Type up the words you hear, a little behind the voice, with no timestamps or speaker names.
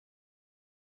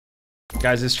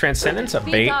Guys, is Transcendence a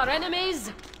Beat bait? our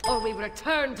enemies, or we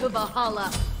return to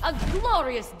Valhalla. A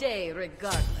glorious day,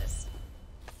 regardless.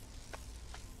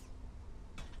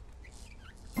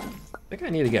 I think I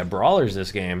need to get brawlers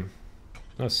this game.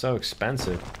 That was so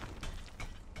expensive.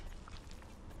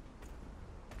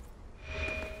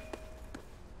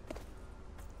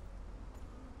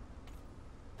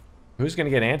 Who's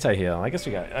gonna get anti-heal? I guess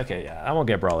we got... Okay, yeah, I won't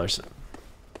get brawlers.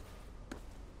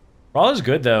 Brawler's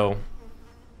good, though.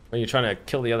 When you're trying to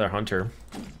kill the other hunter.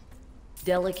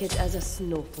 Delicate as a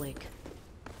snowflake.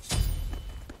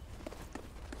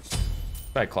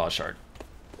 By Claw Shard.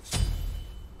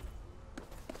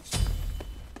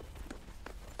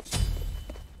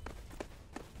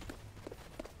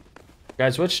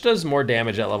 Guys, which does more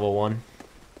damage at level 1?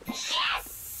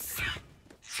 Yes!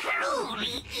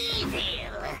 Truly evil.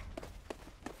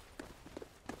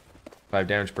 5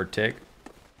 damage per tick.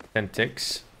 10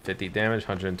 ticks. 50 damage,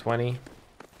 120.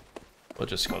 We'll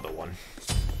just go the 1.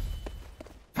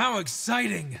 How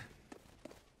exciting!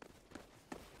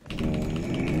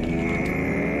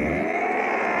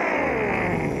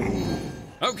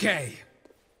 Okay.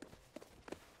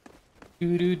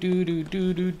 Do do do do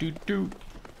do do do do.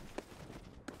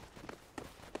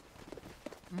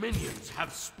 Minions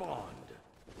have spawned.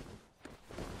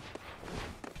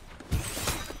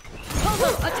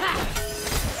 Combo attack!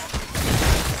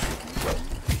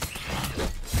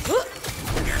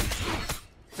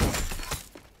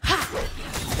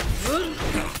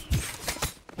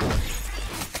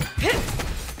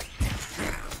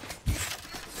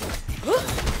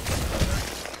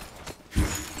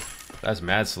 That's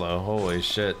mad slow. Holy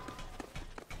shit.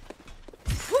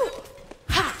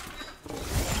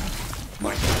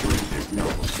 My strength is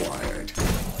not required.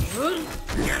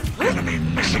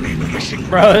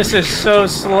 Bro, this is so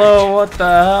slow. What the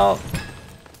hell?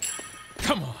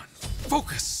 Come on,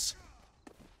 focus.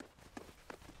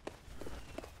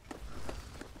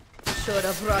 Should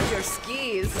have brought your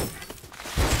skis.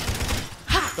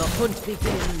 The hunt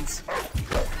begins.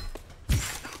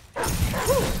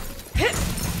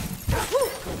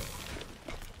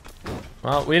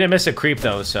 Well, we didn't miss a creep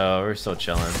though, so we're still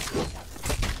chilling.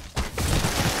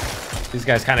 These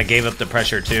guys kind of gave up the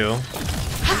pressure too.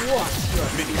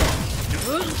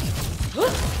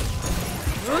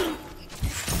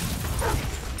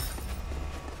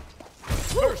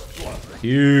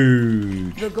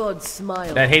 Huge. The gods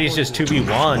smile. That Hades just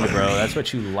 2v1, bro. That's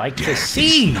what you like to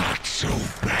see. Not so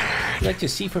bad. You like to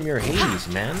see from your Hades,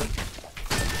 man.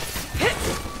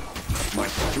 My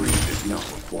strength is not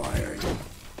required.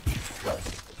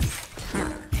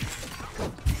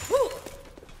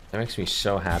 That makes me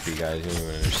so happy, guys. You don't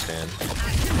even understand.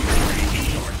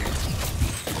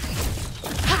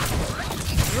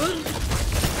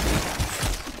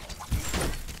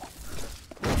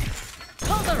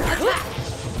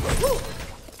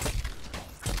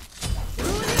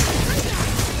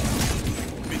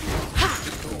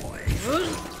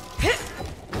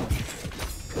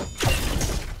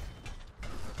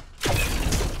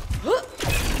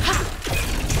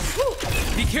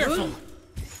 Be careful.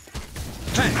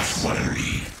 Thanks.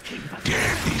 Worry.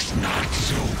 Death is not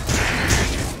so bad.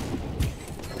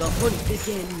 The hunt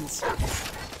begins.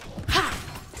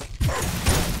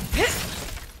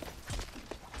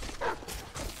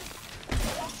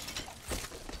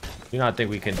 Do not think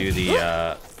we can do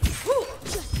the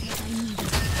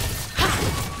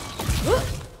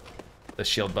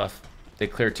shield buff. They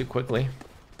clear too quickly.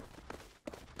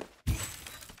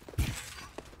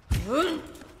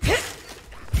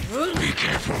 Be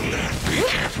careful, be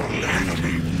careful,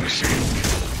 enemy missing.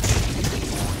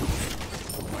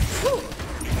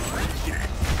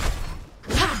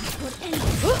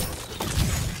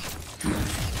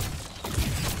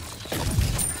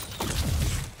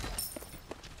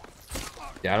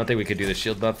 Yeah, I don't think we could do the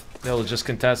shield buff. They'll just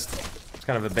contest. It's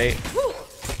kind of a bait.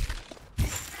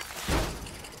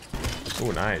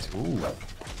 Ooh, nice. Ooh.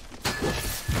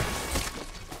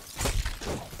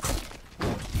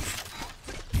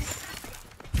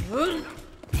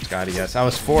 Skadi, yes. I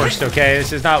was forced, okay?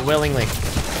 This is not willingly.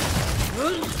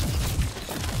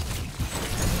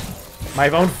 My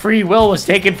own free will was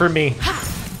taken from me.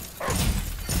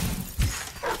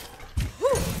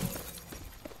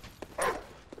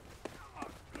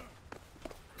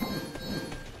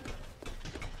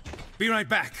 Be right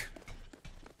back.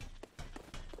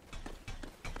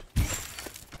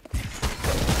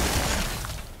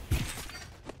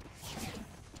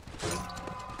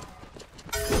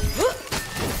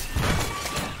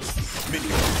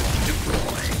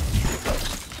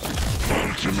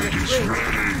 Ultimate is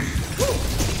ready.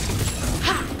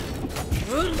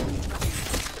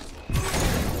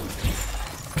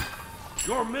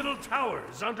 Your middle tower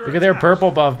is under Look at their attack.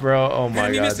 purple buff, bro. Oh my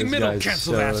Enemy god, missing this middle. guy's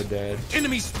Cancel so that. dead.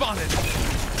 Enemy spotted.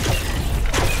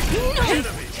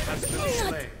 Enemy has been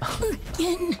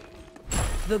slain.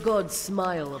 The gods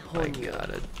smile upon My you.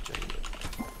 god,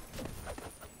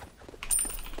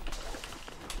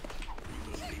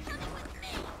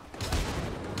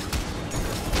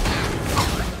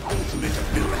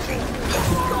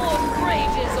 Storm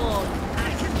rages on.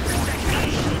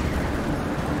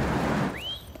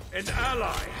 An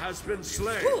ally has been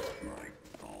slain.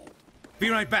 Be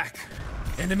right back.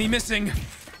 Enemy missing.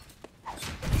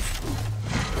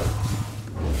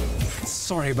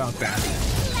 Sorry about that.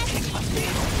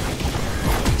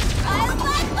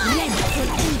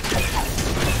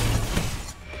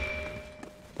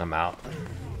 I'm out.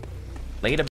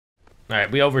 Later.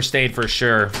 Alright, we overstayed for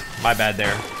sure. My bad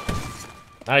there.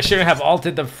 I shouldn't have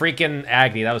ulted the freaking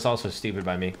Agni. That was also stupid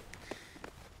by me.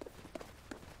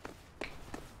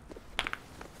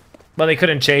 Well, they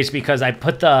couldn't chase because I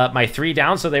put my 3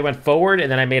 down, so they went forward,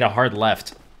 and then I made a hard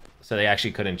left. So they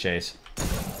actually couldn't chase.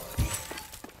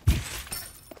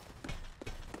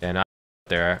 And I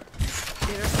there.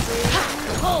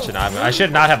 I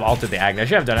should not have ulted the Agni. I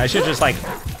should have done it. I should just like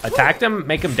attack them,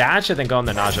 make them dash, and then go on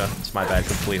the Naja. It's my bad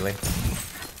completely.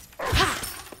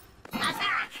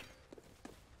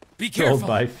 Be careful. Killed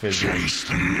by physics. Chase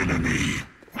the enemy.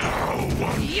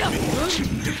 To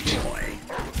deploy.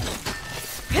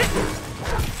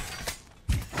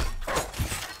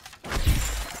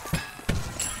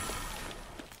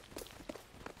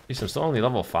 Jeez, I'm still only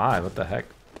level 5. What the heck?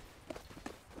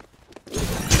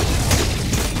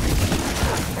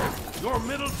 Your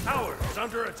middle tower is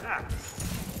under attack.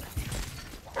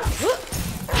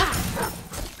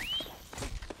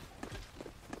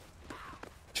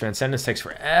 Transcendence takes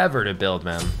forever to build,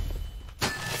 man.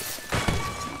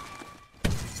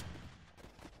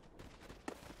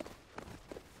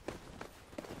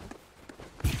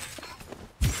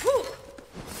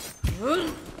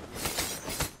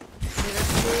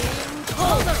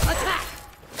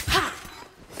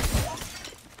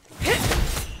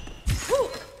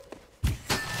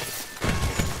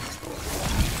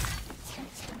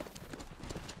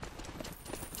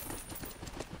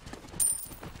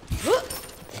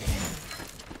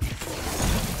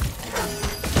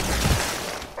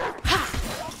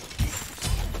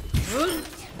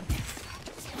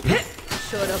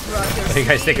 What do you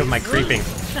guys think of my creeping?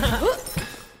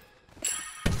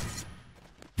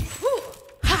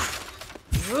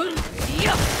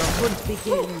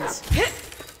 Begins.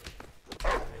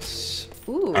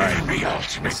 Ooh.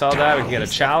 Alright, we saw that. We can get a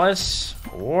chalice.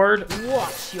 Ward.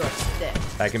 Watch your step.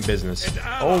 Back in business.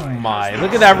 Oh my.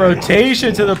 Look at that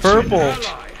rotation to the purple. An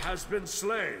ally has been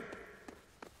slain.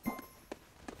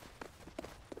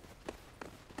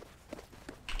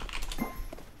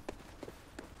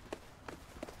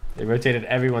 They rotated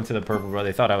everyone to the purple, bro.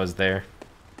 They thought I was there.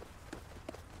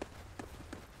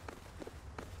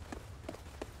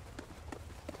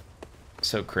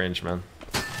 So cringe, man.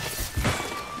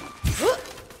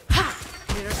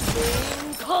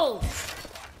 Cold.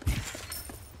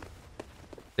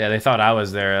 Yeah, they thought I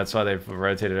was there. That's why they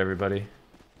rotated everybody.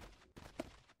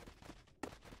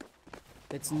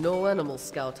 It's no animal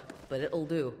scout, but it'll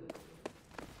do.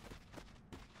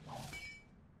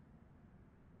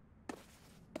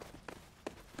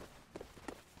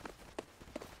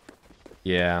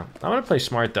 Yeah, I'm gonna play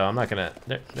smart though. I'm not gonna.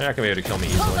 They're not gonna be able to kill me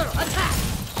easily. Attack.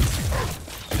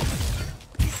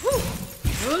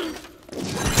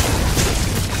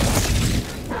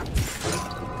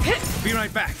 Be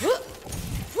right back.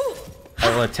 I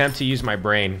will attempt to use my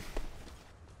brain.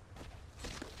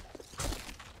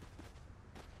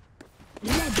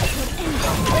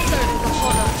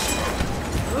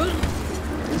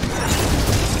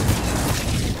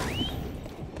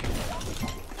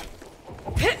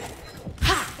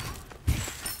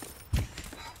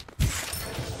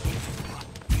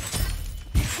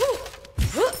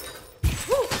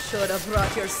 Should have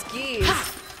brought your skis.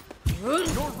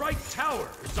 Your right tower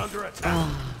is under attack.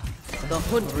 The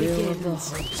hunt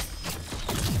begins.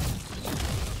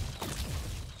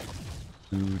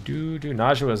 Do.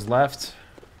 Najwa is left.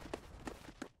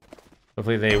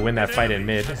 Hopefully they win that fight in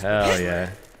mid. Hell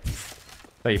yeah.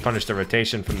 Thought you punished the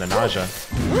rotation from the Naja.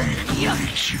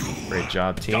 Great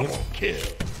job, team.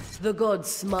 The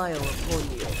gods smile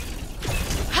upon you.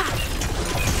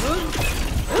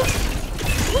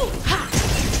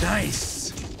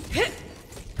 Nice.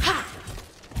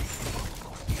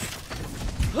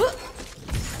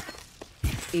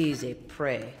 Easy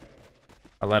prey.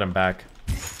 I let him back.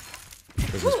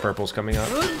 Because his purple's coming up.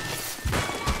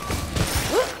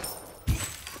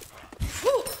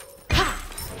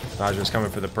 Naja's coming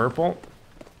for the purple.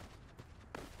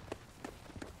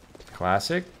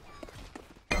 Classic.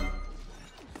 Oh,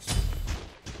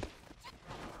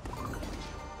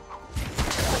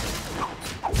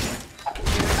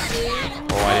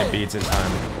 I didn't beat in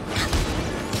time.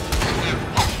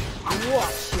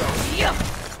 Watch your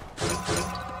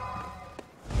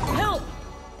help!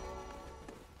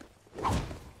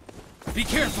 Be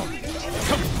careful.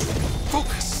 Come,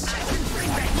 focus.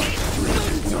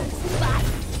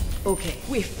 Okay,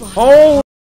 we fought. Oh,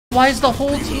 why is the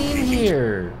whole team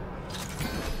here?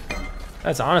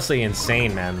 That's honestly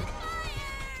insane, man.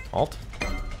 Alt?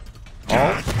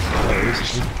 Alt?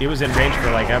 Oh, he was in range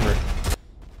for like ever.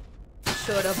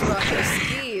 Should have brought your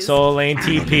skis. Solo lane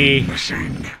TP.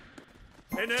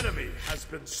 An enemy has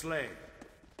been slain.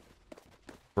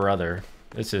 Brother,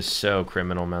 this is so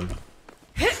criminal, man.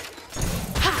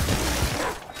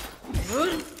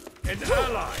 An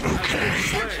ally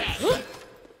has been slain.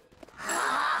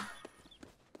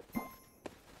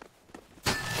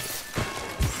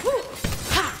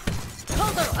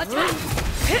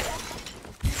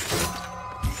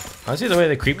 Honestly, the way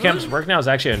the creep camps work now is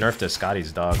actually a nerf to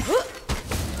Skadi's dog.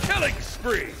 Killing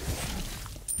spree.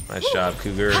 Nice job,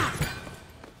 Cougar.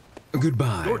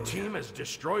 Goodbye. Your team has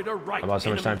destroyed a right. I lost so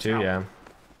much time enemy too, tower. yeah.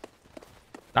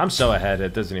 I'm so ahead,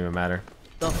 it doesn't even matter.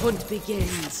 The hunt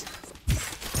begins.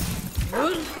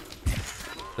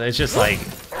 It's just like,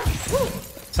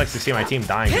 it sucks to see my team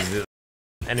dying because the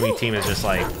enemy team is just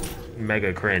like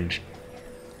mega cringe.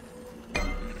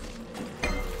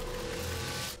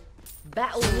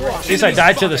 Battle At least I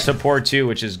died to the support too,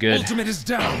 which is good. Ultimate is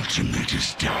down. Ultimate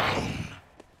is down.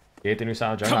 You hate the new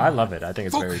style jungle? I love it. I think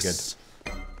it's very good. Focus.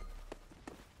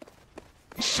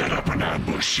 Set up an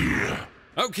ambush here.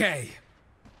 Okay.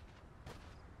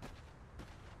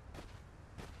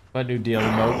 What new deal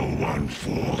emote? Oh,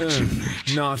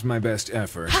 unfortunate. Not my best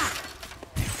effort.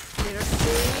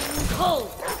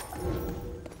 cold.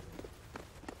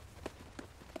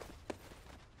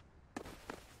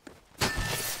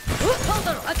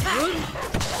 Counter attack.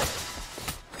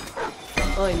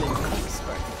 I'm an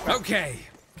expert. Okay.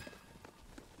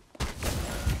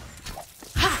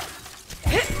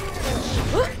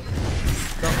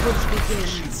 The hunt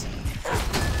begins.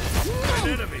 An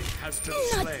enemy has been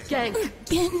slain. Gank.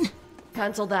 Again.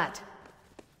 Cancel that.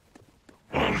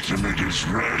 Ultimate is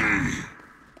ready.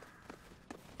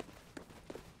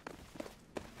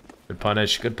 Good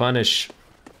punish. Good punish.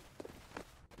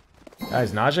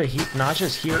 Guys,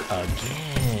 Naja's here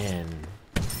again.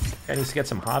 Guy needs to get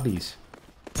some hobbies.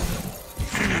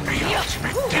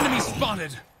 Enemy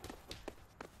spotted.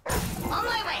 On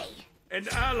my way. An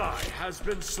ally has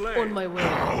been slain. On my way.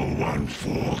 Oh,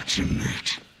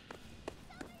 unfortunate.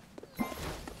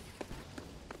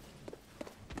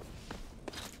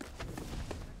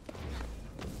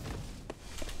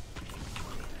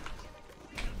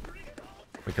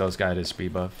 We kill this guy at his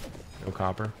speed buff. No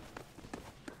copper.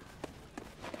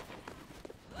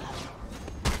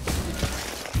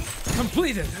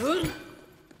 Completed.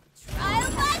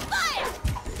 Trial by fire.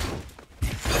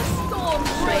 Storm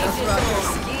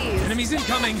rages. Enemies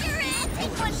incoming. Your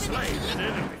anti-one Slain an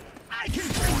enemy. I can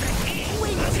bring the heat.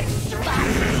 wins.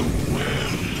 Bye.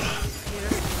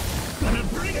 Gonna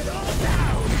bring it all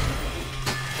down.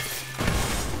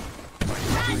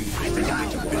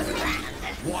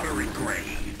 Watery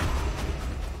grave.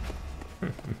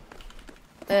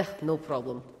 No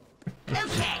problem.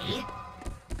 Okay.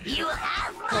 You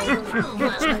have one approval.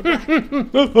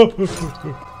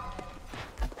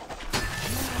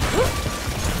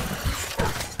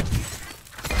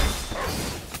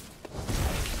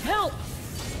 Help!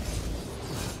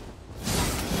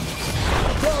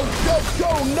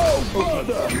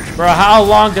 Bro, how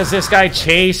long does this guy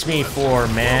chase me for,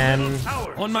 man?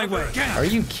 Tower. On my way. Are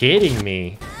you kidding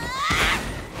me?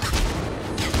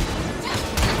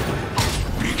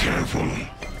 Be careful.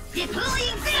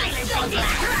 Deploying silence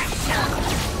destruction.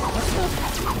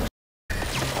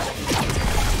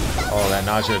 Oh, that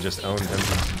Naja just owned him.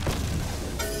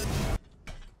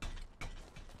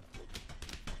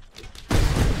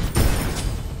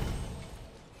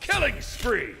 Killing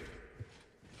spree.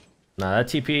 Nah, that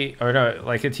TP, or no,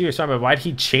 like the TP was fine, but why'd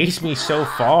he chase me so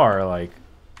far? Like,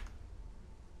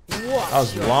 I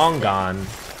was long gone.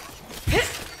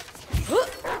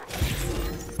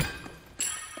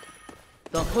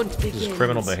 The hunt begins. This is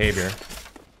criminal behavior.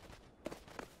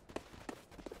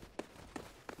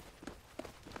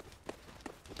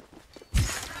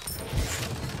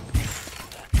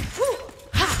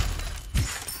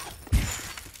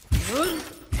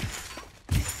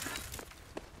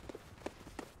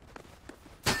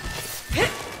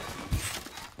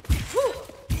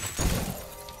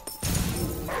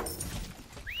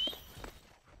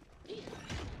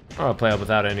 I'll play up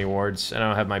without any wards. I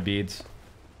don't have my beads.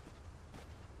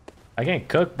 I can't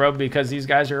cook, bro, because these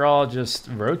guys are all just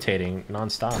rotating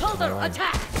non-stop. Counter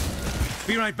attack.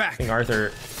 Be right back. I think Arthur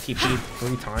TP'd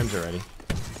 3 times already.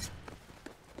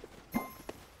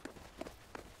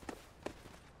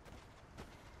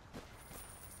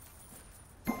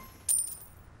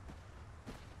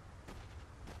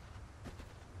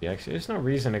 Yeah, actually, there's no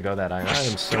reason to go that high. I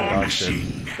am so dog shit.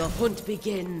 The hunt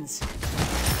begins.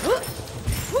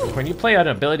 When you play an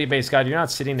ability-based god, you're not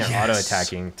sitting there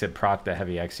auto-attacking to proc the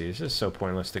heavy XE. It's just so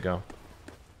pointless to go.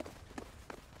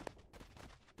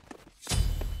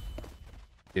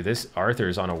 Dude, this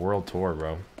Arthur's on a world tour,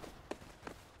 bro.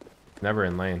 Never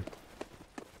in lane.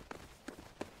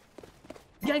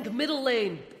 Gank middle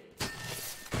lane.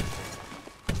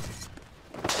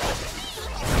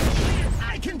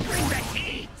 I can bring the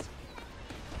heat.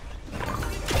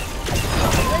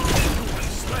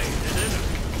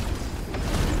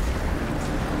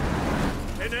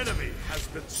 An enemy has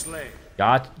been slain.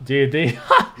 Dude,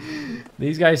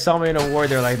 these guys saw me in a war.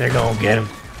 They're like, they're gonna get him.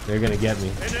 They're gonna get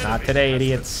me. Not today,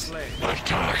 idiots. Bro,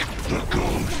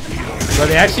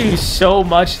 they actually use so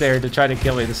much there to try to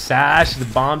kill me. The sash, the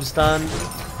bomb stun. Should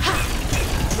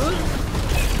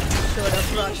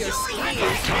have brought your skis.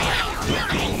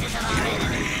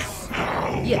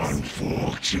 Yes.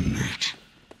 Unfortunate.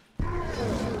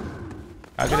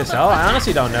 How good is hell? I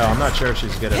honestly don't know. I'm not sure if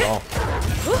she's good at all.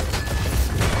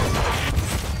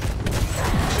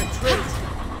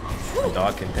 The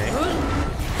dog can tank.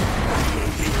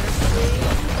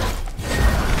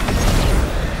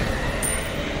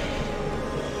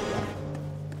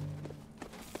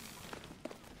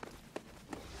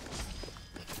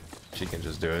 She can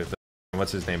just do it.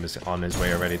 What's his name is on his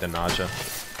way already, the Naja.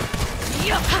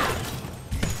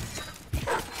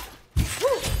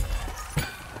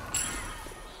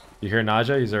 You hear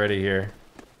Naja? He's already here.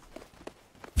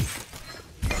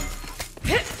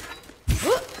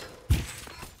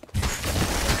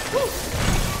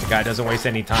 The guy doesn't waste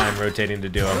any time rotating to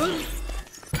do him.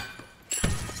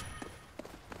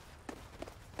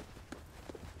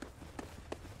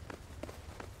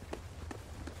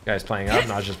 Guy's playing up.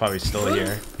 Naja's probably still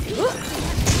here.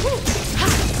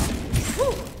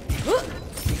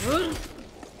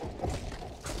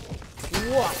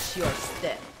 Watch your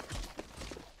step.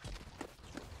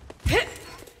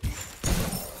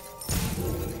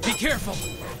 Be careful.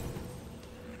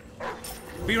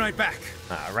 Be right back.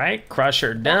 Alright,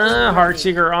 Crusher done.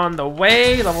 Heartseeker on the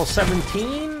way. Level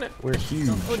 17. We're huge.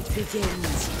 Hunt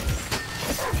begins.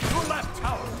 Your left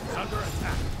tower is under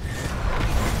attack.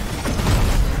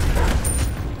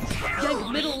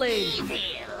 Gank middle lane.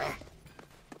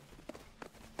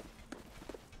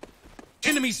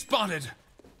 Enemy spotted.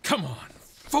 Come on.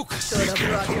 Focus. Should have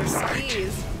brought your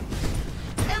skis.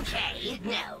 Okay,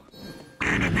 no.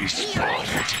 Enemy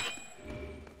spotted.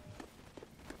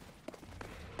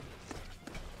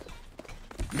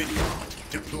 Minion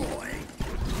deploy.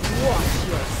 Watch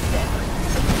your step.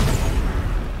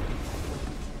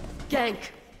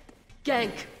 Gank.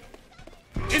 Gank.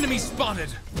 Enemy spotted.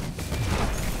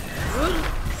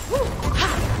 You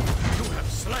have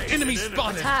slain. Enemy an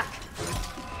spotted. Attack.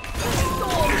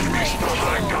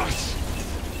 Behind us.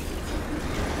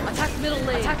 Attack middle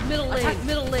lane. Attack middle lane. Attack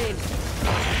middle lane.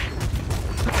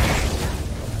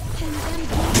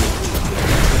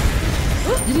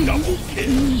 Double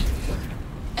kill.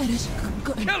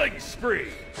 Killing spree.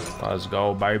 Let's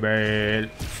go, baby.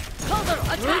 Counter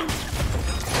attack.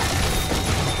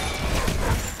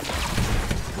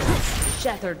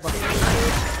 Shattered body.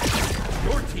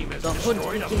 Your team has The hunt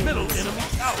destroyed a begins. middle enemy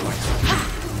tower.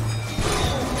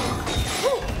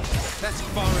 That's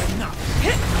far enough.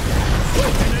 An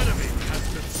enemy has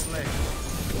been slain.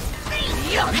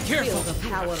 Be Feel careful. the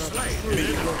power of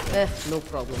true. No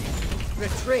problem.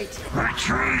 Retreat.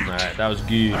 Alright, that was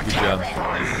good. Good job.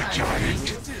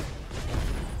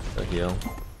 The heal.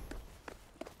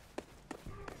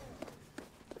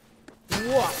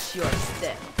 Watch your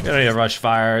step. You don't need to rush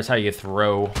fire. That's how you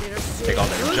throw. Take all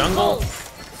their jungle.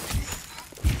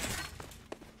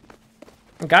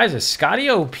 Guys, is Skadi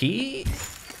OP?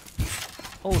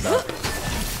 Hold up.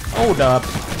 Hold up.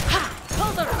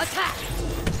 Counter attack.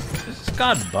 Is this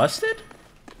god busted?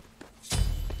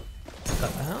 What the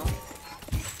hell?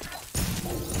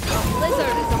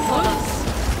 Blizzard is upon us.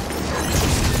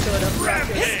 Should have brought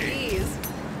your skis.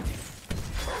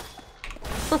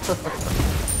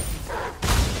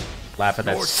 Laugh at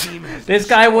that. This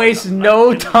guy wastes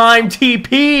no time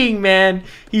TPing, man.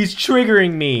 He's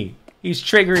triggering me. He's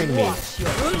triggering me. Watch your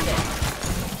step.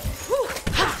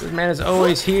 This man is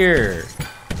always here.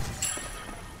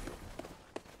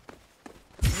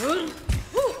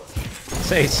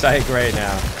 Say psych right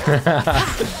now.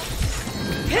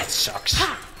 That sucks.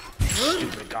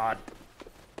 Stupid god.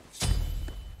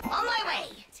 On my way.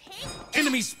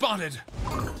 Enemy spotted.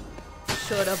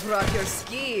 Should have brought your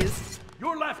skis.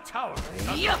 Your left tower is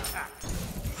under Yup. attack.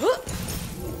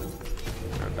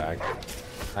 I'm back.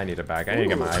 I need a bag. I need to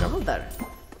get my item. Colder.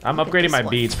 I'm upgrading my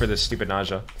beads for this stupid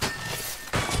nausea.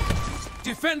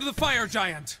 Defend the fire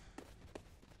giant.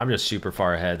 I'm just super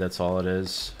far ahead, that's all it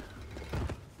is.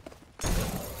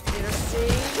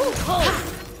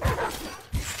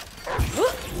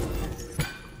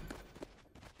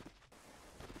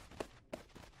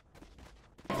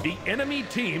 The enemy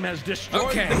team has destroyed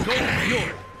Okay. the gold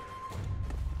fjord.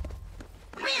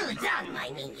 Well done, my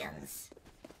minions.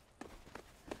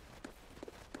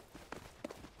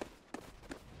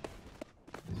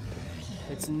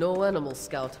 It's no animal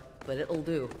scout, but it'll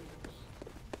do.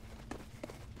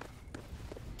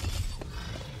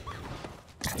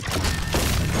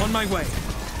 On my way.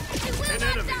 An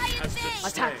enemy has been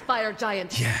Attack slain. fire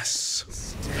giant.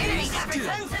 Yes. Enemy got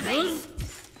returns to base.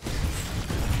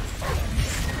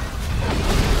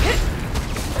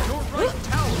 Your right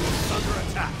tower is under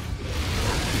attack.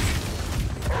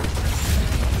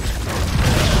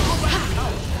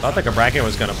 Thought the bracket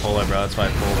was gonna pull it, bro. That's why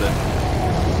I pulled it.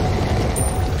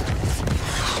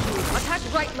 Attack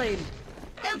right lane.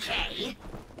 Okay.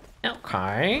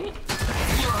 Okay. Your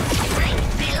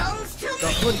strength belongs to The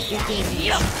me. hunt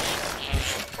begins.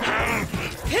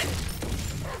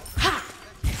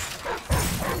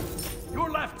 Your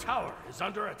left tower is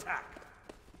under attack.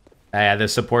 Yeah, the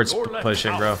support's Your left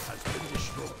pushing, tower bro. has been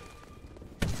destroyed.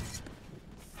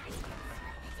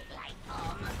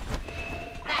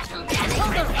 Battle damage.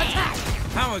 Colder attack.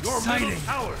 How Your exciting. middle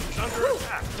tower is under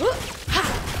attack.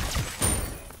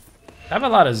 I have a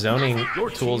lot of zoning Your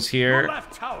tools team- Your here.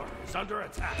 left tower is under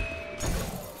attack.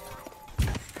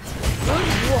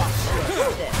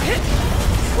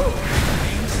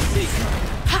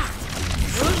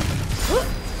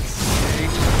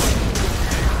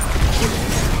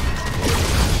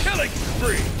 Killing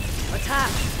spree.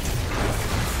 Attack.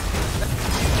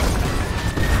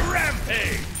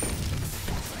 Rampage.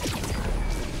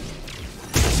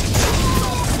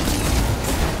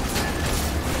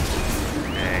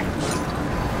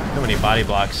 Too many body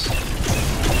blocks.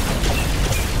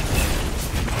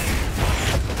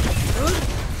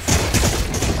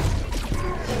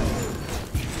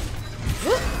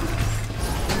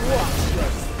 Watch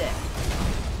your step.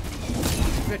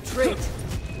 Retreat.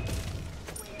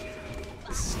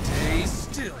 Stay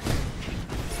still.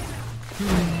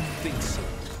 Think so.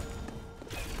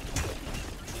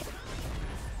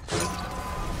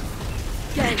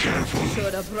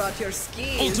 Should have brought your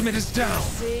skis. Ultimate is down.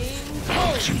 Sing.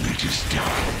 Ultimate is down.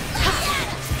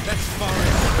 That's far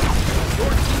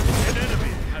enough. An enemy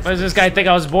has What does this guy think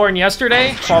I was born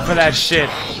yesterday? Fall for that shit.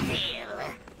 I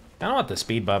don't want the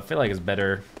speed buff. I feel like it's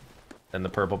better than the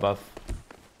purple buff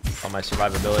on my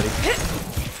survivability.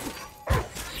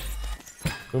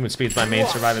 Movement speed's my main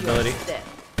Watch your survivability. step.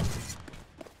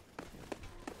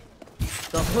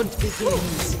 The hunt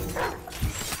begins.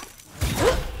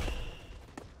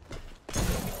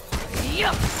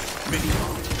 Yup.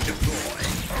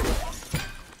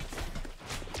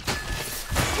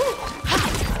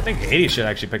 I think 80 should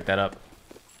actually pick that up.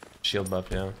 Shield buff,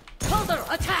 yeah. Colder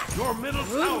attack. Your middle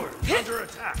tower is under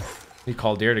attack. He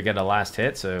called deer to get a last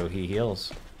hit, so he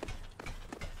heals.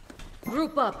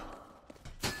 Group up.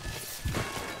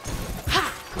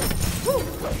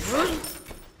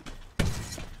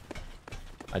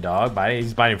 My dog biting?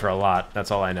 He's biting for a lot. That's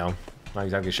all I know. Not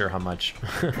exactly sure how much.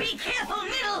 Be careful,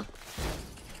 middle.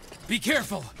 Be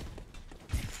careful.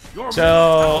 Your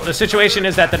So the situation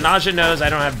is that the nausea knows I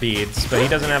don't have beads, but he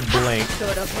doesn't have blink.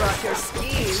 Should have brought your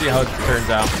skis. See how it turns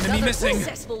out. Enemy Another missing.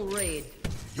 successful raid.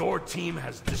 Your team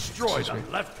has destroyed a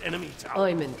left enemy tower.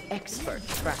 I'm an expert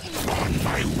tracker.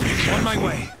 On my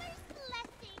way.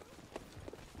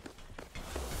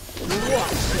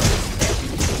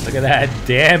 Look at that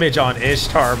damage on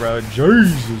Ishtar, bro.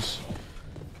 Jesus.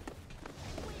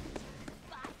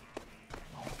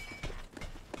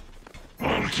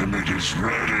 Ultimate is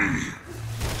ready.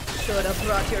 Should have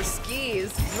brought your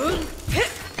skis.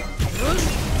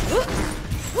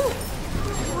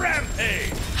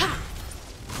 Rampage.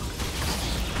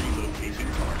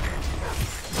 Relocating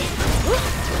target.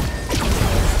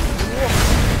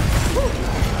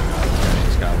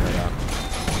 Just got lit up.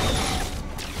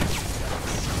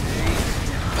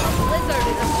 Blizzard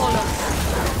is upon us.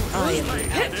 I am the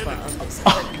alpha of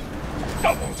Skadi.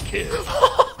 Double kill.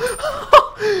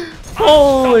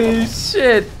 Holy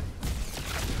shit.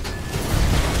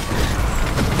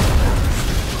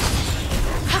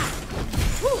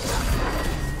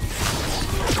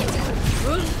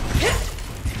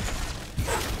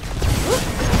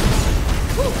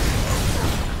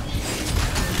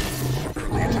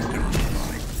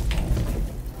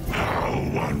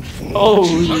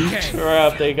 Holy Okay.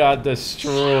 crap, they got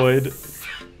destroyed.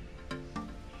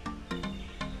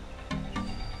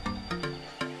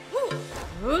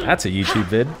 That's a YouTube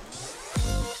vid.